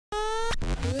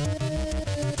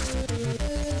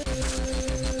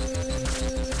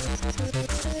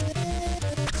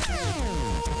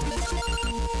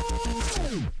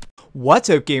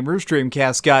What's up gamers,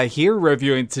 DreamcastGuy here,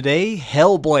 reviewing today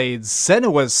Hellblade: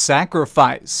 Senua's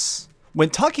Sacrifice. When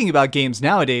talking about games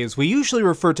nowadays, we usually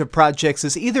refer to projects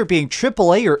as either being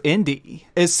AAA or indie,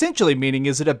 essentially meaning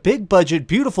is it a big budget,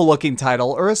 beautiful looking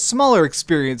title or a smaller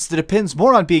experience that depends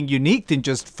more on being unique than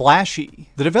just flashy.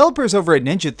 The developers over at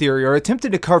Ninja Theory are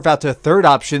attempting to carve out a third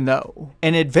option though,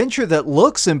 an adventure that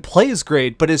looks and plays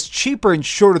great but is cheaper and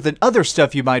shorter than other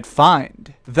stuff you might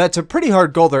find. That's a pretty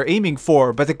hard goal they're aiming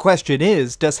for, but the question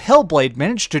is, does Hellblade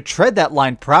manage to tread that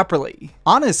line properly?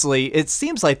 Honestly, it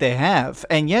seems like they have,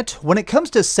 and yet, when it comes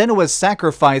to Senua's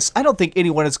Sacrifice, I don't think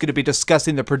anyone is going to be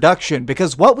discussing the production,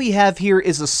 because what we have here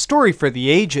is a story for the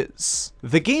ages.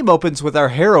 The game opens with our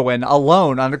heroine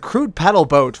alone on a crude paddle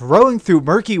boat rowing through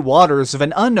murky waters of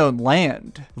an unknown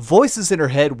land. Voices in her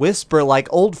head whisper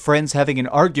like old friends having an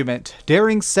argument,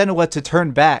 daring Senua to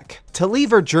turn back, to leave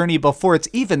her journey before it's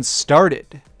even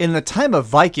started. In the time of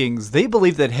Vikings, they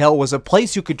believed that hell was a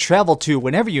place you could travel to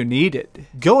whenever you needed.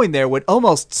 Going there would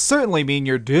almost certainly mean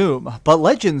your doom, but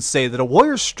legends say that a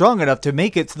warrior strong enough to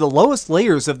make it to the lowest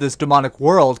layers of this demonic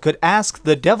world could ask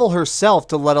the devil herself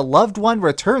to let a loved one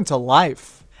return to life.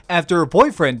 After her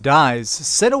boyfriend dies,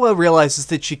 Senua realizes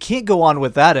that she can't go on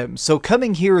without him, so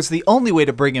coming here is the only way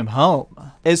to bring him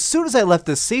home. As soon as I left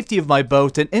the safety of my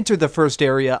boat and entered the first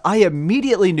area, I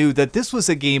immediately knew that this was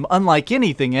a game unlike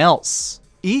anything else.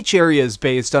 Each area is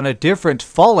based on a different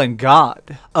fallen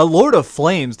god, a lord of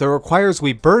flames that requires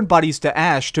we burn bodies to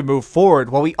ash to move forward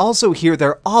while we also hear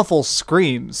their awful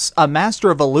screams, a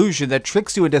master of illusion that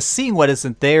tricks you into seeing what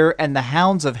isn't there, and the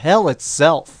hounds of hell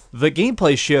itself. The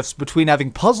gameplay shifts between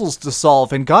having puzzles to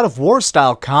solve and God of War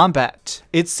style combat.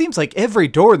 It seems like every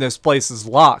door in this place is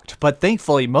locked, but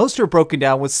thankfully most are broken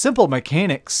down with simple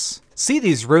mechanics. See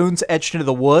these runes etched into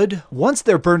the wood? Once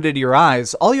they're burned into your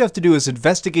eyes, all you have to do is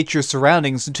investigate your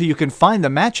surroundings until you can find the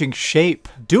matching shape.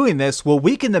 Doing this will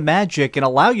weaken the magic and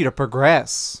allow you to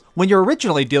progress. When you're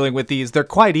originally dealing with these, they're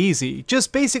quite easy.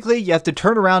 Just basically, you have to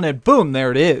turn around and boom, there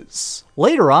it is.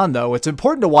 Later on though, it's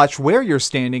important to watch where you're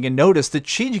standing and notice the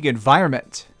changing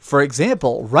environment. For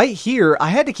example, right here, I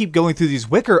had to keep going through these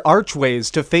wicker archways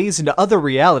to phase into other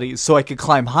realities so I could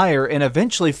climb higher and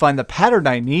eventually find the pattern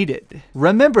I needed.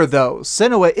 Remember though,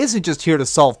 Senua isn't just here to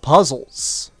solve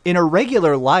puzzles. In her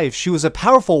regular life, she was a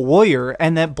powerful warrior,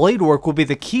 and that blade work will be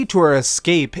the key to her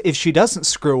escape if she doesn't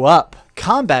screw up.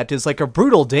 Combat is like a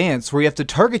brutal dance where you have to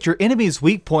target your enemy's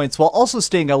weak points while also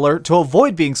staying alert to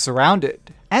avoid being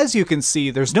surrounded. As you can see,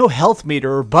 there's no health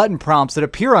meter or button prompts that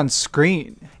appear on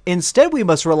screen. Instead, we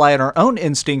must rely on our own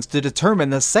instincts to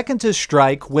determine the second to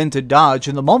strike, when to dodge,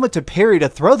 and the moment to parry to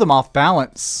throw them off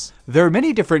balance. There are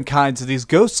many different kinds of these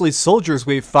ghostly soldiers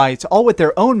we fight, all with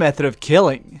their own method of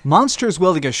killing. Monsters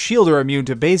wielding a shield are immune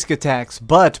to basic attacks,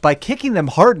 but by kicking them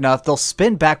hard enough, they'll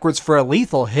spin backwards for a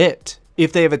lethal hit.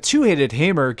 If they have a two-handed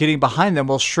hammer, getting behind them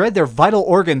will shred their vital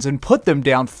organs and put them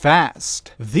down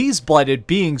fast. These blighted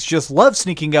beings just love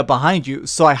sneaking up behind you,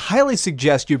 so I highly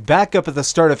suggest you back up at the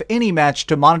start of any match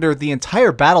to monitor the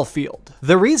entire battlefield.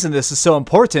 The reason this is so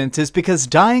important is because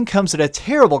dying comes at a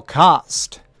terrible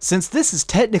cost. Since this is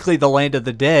technically the land of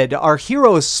the dead, our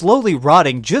hero is slowly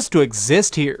rotting just to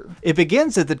exist here. It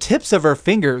begins at the tips of her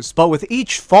fingers, but with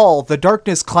each fall, the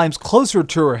darkness climbs closer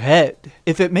to her head.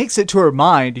 If it makes it to her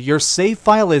mind, your save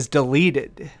file is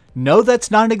deleted. No,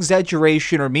 that's not an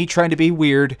exaggeration or me trying to be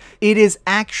weird. It is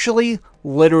actually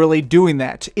literally doing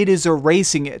that. It is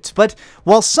erasing it. But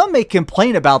while some may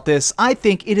complain about this, I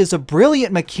think it is a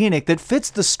brilliant mechanic that fits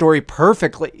the story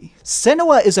perfectly.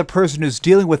 Senua is a person who's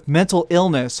dealing with mental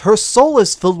illness. Her soul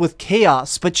is filled with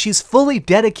chaos, but she's fully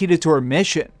dedicated to her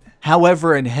mission.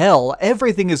 However, in hell,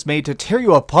 everything is made to tear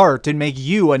you apart and make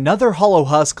you another hollow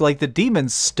husk like the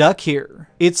demons stuck here.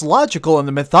 It's logical in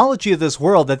the mythology of this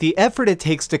world that the effort it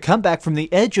takes to come back from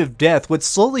the edge of death would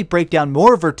slowly break down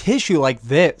more of her tissue like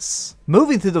this.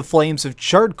 Moving through the flames of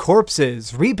charred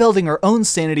corpses, rebuilding her own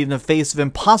sanity in the face of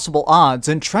impossible odds,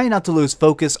 and trying not to lose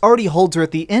focus already holds her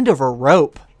at the end of her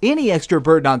rope. Any extra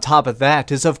burden on top of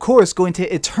that is of course going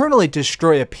to eternally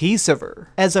destroy a piece of her.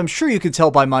 As I'm sure you can tell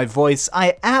by my voice,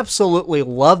 I absolutely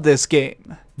love this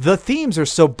game. The themes are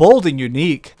so bold and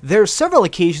unique. There are several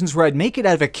occasions where I'd make it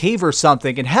out of a cave or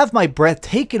something and have my breath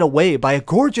taken away by a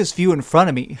gorgeous view in front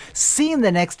of me, seeing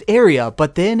the next area,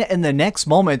 but then in the next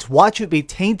moment watch it be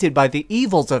tainted by the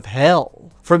evils of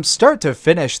hell. From start to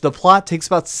finish, the plot takes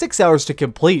about 6 hours to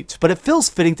complete, but it feels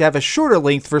fitting to have a shorter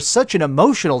length for such an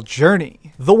emotional journey.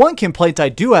 The one complaint I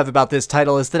do have about this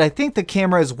title is that I think the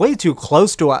camera is way too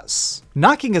close to us.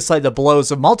 Knocking aside the blows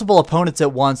of multiple opponents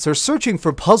at once or searching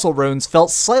for puzzle runes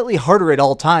felt slightly harder at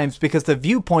all times because the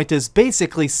viewpoint is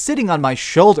basically sitting on my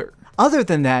shoulder. Other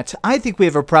than that, I think we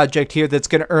have a project here that's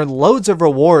going to earn loads of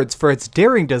rewards for its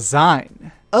daring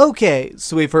design. Okay,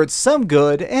 so we've heard some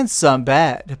good and some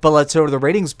bad, but let's go to the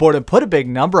ratings board and put a big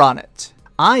number on it.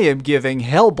 I am giving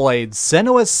Hellblade: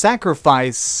 Senua's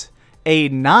Sacrifice a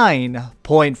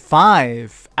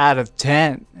 9.5 out of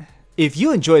 10. If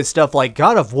you enjoy stuff like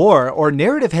God of War or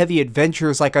narrative-heavy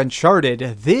adventures like Uncharted,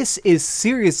 this is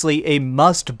seriously a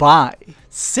must-buy.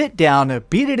 Sit down,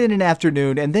 beat it in an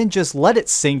afternoon, and then just let it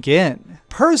sink in.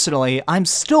 Personally, I'm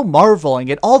still marveling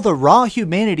at all the raw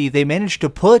humanity they managed to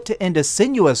put into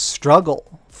Senua's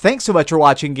struggle. Thanks so much for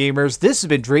watching, gamers. This has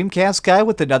been DreamcastGuy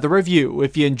with another review.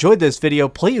 If you enjoyed this video,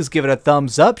 please give it a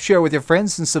thumbs up, share it with your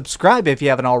friends, and subscribe if you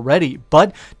haven't already.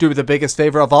 But do me the biggest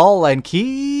favor of all and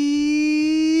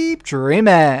keep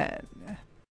dreaming.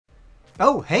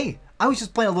 Oh, hey, I was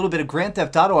just playing a little bit of Grand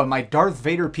Theft Auto on my Darth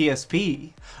Vader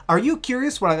PSP. Are you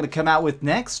curious what I'm going to come out with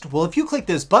next? Well, if you click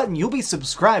this button, you'll be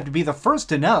subscribed to be the first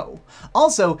to know.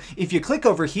 Also, if you click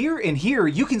over here and here,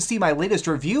 you can see my latest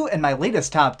review and my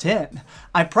latest top 10.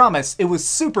 I promise, it was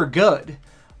super good.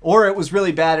 Or it was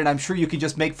really bad and I'm sure you can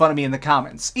just make fun of me in the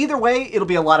comments. Either way, it'll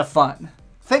be a lot of fun.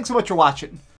 Thanks so much for watching.